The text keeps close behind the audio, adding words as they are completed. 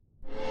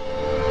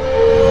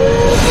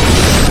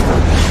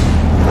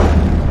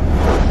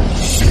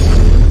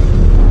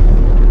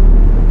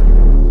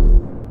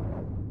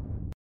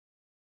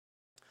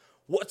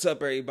What's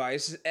up, everybody?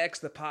 This is X,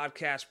 the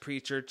podcast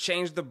preacher.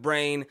 Change the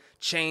brain,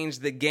 change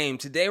the game.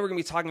 Today, we're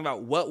going to be talking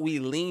about what we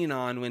lean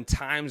on when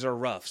times are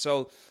rough.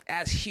 So,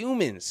 as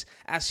human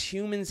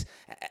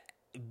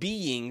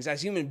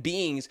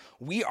beings,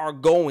 we are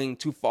going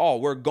to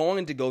fall. We're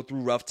going to go through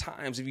rough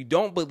times. If you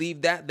don't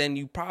believe that, then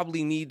you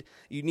probably need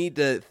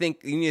to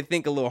think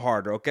a little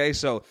harder, okay?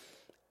 So,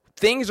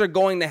 things are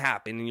going to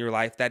happen in your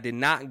life that did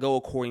not go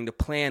according to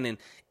plan, and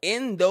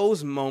in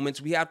those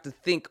moments, we have to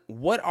think,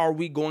 what are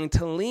we going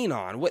to lean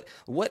on?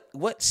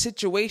 What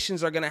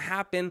situations are going to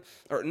happen,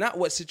 or not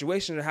what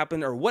situations are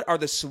happening, or what are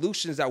the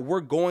solutions that we're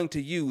going to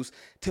use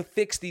to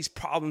fix these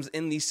problems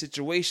in these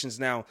situations?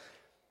 Now,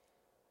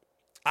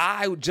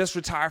 I just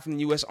retired from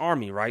the U.S.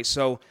 Army, right?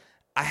 So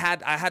I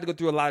had to go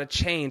through a lot of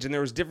change, and there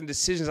was different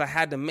decisions I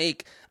had to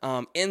make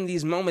in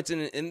these moments,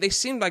 and they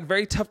seemed like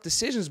very tough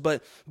decisions,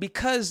 but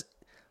because,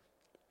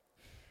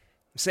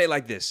 say it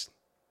like this,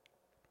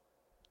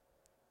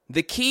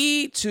 the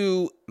key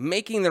to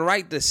making the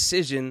right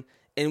decision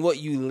and what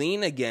you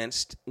lean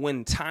against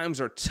when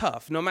times are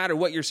tough, no matter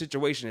what your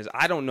situation is.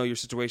 I don't know your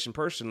situation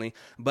personally,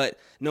 but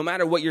no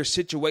matter what your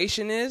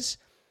situation is,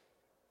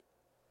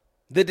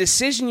 the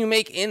decision you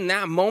make in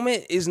that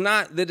moment is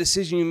not the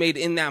decision you made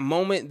in that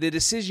moment. The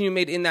decision you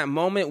made in that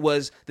moment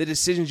was the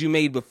decisions you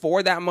made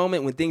before that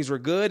moment when things were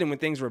good and when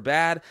things were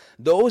bad.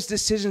 Those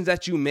decisions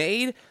that you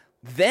made,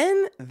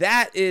 then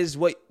that is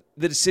what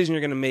the decision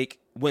you're going to make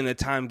when the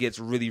time gets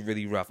really,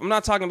 really rough. I'm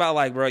not talking about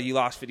like, bro, you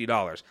lost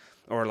 $50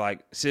 or like,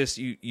 sis,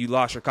 you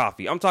lost your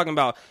coffee. I'm talking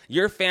about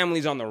your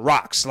family's on the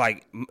rocks,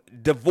 like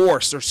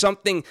divorce or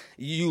something.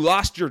 You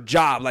lost your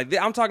job. Like,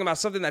 I'm talking about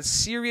something that's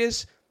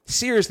serious,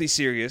 seriously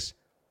serious.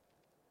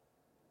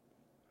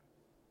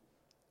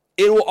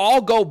 It will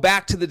all go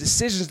back to the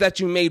decisions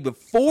that you made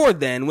before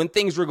then, when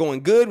things were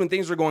going good, when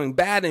things were going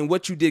bad, and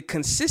what you did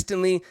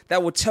consistently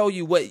that will tell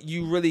you what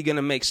you really going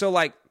to make. So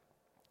like,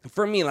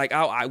 for me, like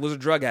I was a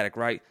drug addict,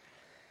 right?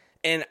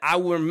 And I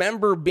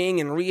remember being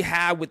in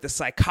rehab with the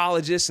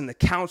psychologist and the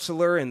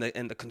counselor and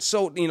the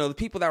consultant, the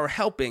people that were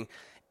helping.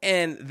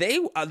 And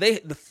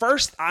the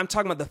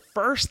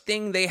first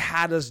thing they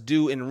had us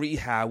do in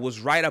rehab was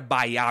write a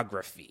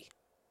biography.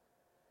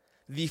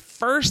 The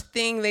first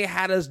thing they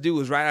had us do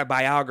was write a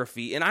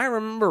biography. And I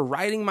remember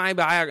writing my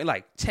biography,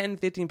 like 10,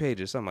 15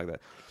 pages, something like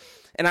that.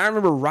 And I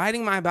remember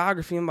writing my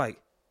biography. I'm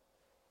like,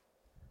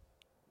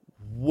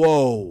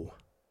 whoa.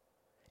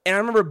 And I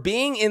remember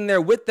being in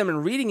there with them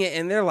and reading it,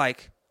 and they're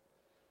like,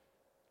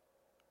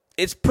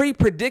 it's pretty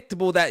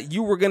predictable that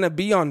you were going to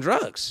be on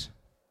drugs.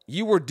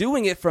 You were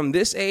doing it from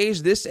this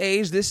age, this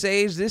age, this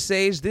age, this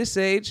age, this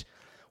age.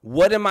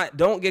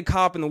 Don't get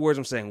caught up in the words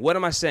I'm saying. What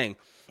am I saying?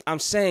 I'm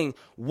saying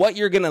what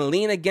you're going to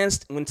lean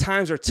against when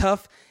times are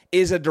tough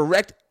is a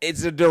direct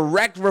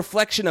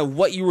reflection of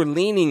what you were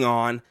leaning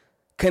on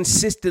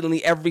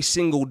consistently every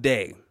single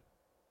day.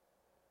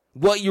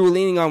 What you were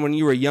leaning on when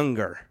you were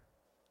younger.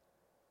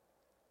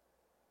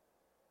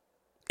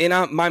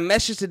 And my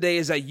message today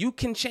is that you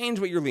can change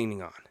what you're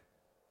leaning on.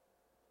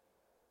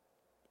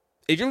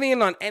 If you're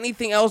leaning on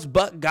anything else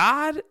but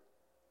God,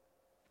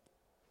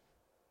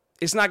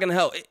 it's not going to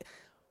help.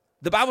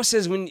 The Bible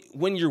says when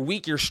you're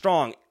weak, you're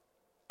strong.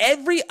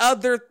 Every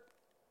other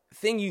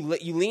thing you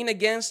lean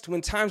against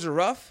when times are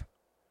rough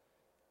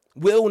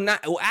will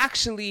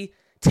actually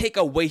take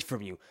away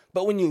from you.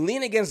 But when you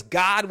lean against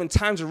God when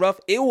times are rough,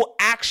 it will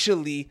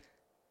actually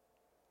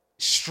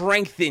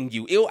strengthen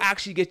you. It will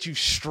actually get you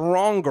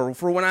stronger.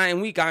 For when I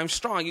am weak, I am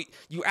strong.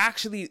 You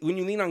actually, when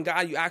you lean on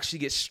God, you actually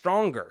get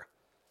stronger.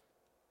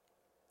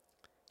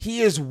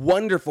 He is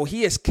wonderful.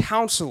 He is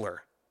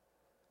Counselor.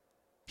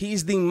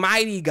 He's the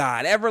mighty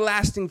God,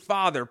 everlasting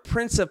Father,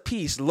 Prince of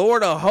Peace,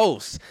 Lord of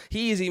Hosts.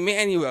 He is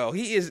Emmanuel.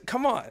 He is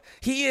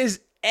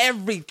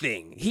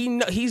everything. He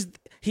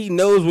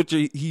knows what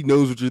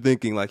you're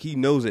thinking. Like, he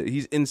knows it.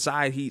 He's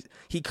inside.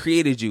 He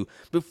created you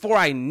before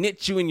I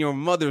knit you in your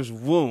mother's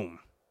womb.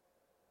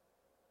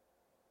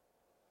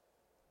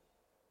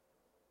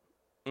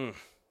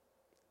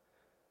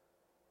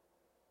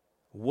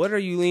 What are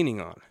you leaning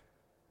on?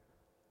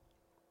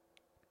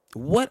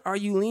 What are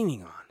you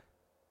leaning on?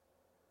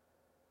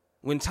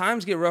 When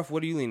times get rough,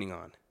 what are you leaning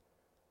on?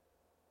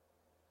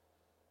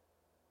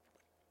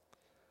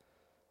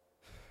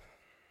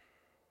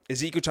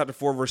 Ezekiel chapter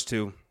 4, verse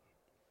 2.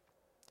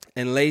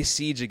 And lay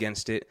siege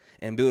against it,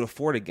 and build a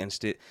fort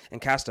against it, and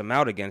cast them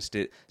out against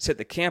it, set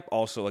the camp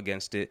also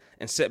against it,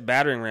 and set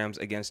battering rams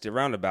against it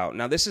round about.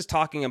 Now, this is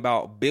talking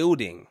about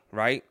building,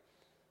 right?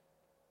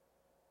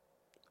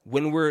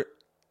 When we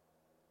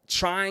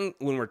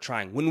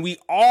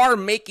are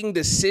making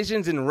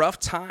decisions in rough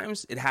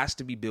times, it has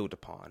to be built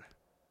upon.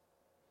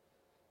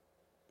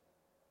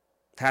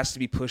 It has to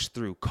be pushed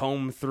through,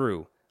 combed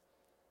through.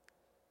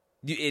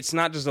 It's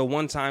not just a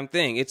one-time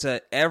thing. It's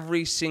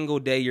every single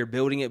day you're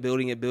building it.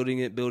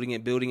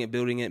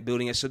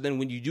 So then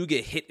when you do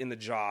get hit in the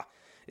jaw,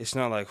 it's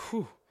not like,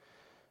 whew,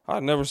 I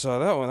never saw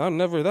that one.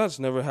 That's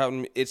never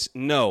happened to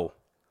me.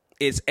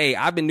 It's, hey,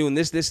 I've been doing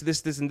this,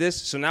 and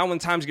this. So now when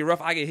times get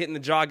rough, I get hit in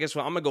the jaw. Guess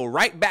what? I'm going to go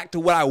right back to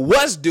what I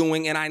was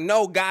doing, and I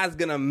know God's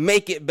going to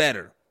make it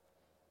better.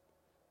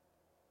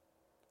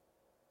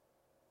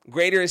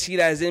 Greater is he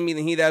that is in me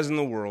than he that is in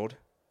the world.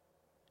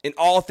 And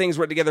all things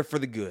work together for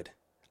the good.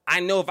 I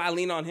know if I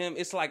lean on him,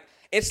 it's like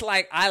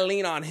I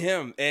lean on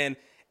him. And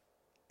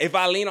if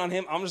I lean on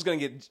him, I'm just going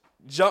to get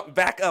jumped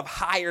back up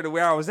higher to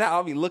where I was at.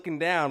 I'll be looking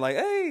down like,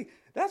 hey,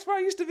 that's where I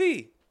used to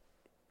be.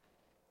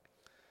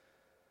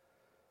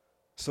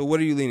 So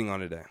what are you leaning on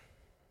today?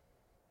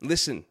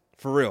 Listen,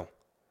 for real.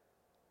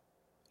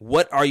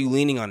 What are you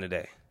leaning on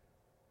today?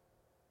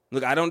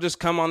 Look, I don't just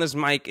come on this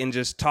mic and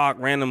just talk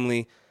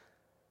randomly,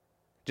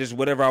 just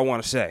whatever I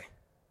want to say.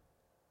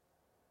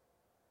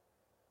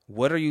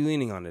 What are you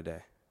leaning on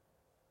today?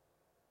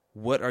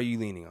 What are you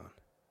leaning on?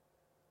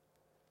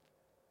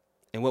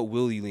 And what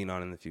will you lean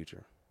on in the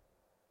future?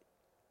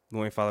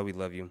 Lord, Father, we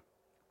love you.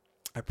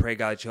 I pray,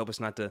 God, that you help us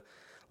not to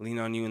lean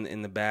on you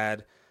in the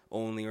bad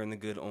only or in the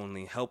good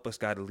only. Help us,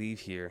 God, to leave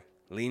here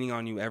leaning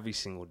on you every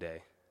single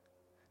day,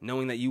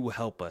 knowing that you will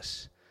help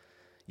us.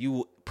 You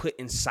will put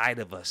inside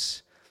of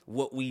us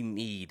what we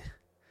need,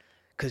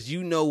 because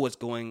you know what's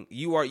going.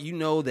 You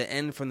know the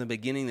end from the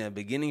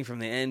beginning from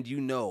the end.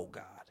 You know,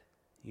 God.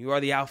 You are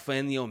the Alpha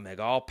and the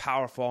Omega, all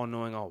powerful, all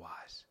knowing, all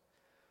wise.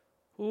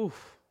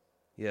 Oof.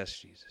 Yes,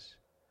 Jesus.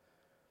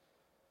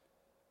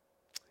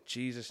 In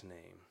Jesus'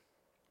 name.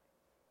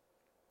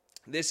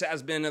 This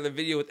has been another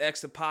video with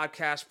X, the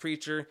podcast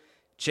preacher.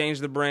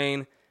 Change the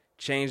brain,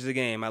 change the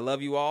game. I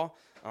love you all.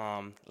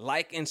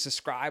 Like and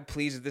subscribe,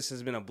 please, if this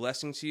has been a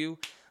blessing to you.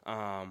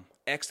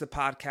 X, the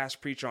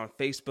podcast preacher on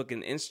Facebook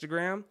and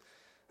Instagram.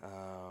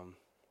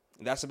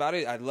 That's about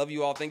it. I love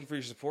you all. Thank you for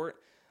your support.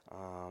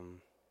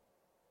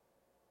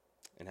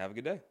 And have a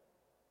good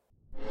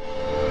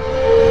day.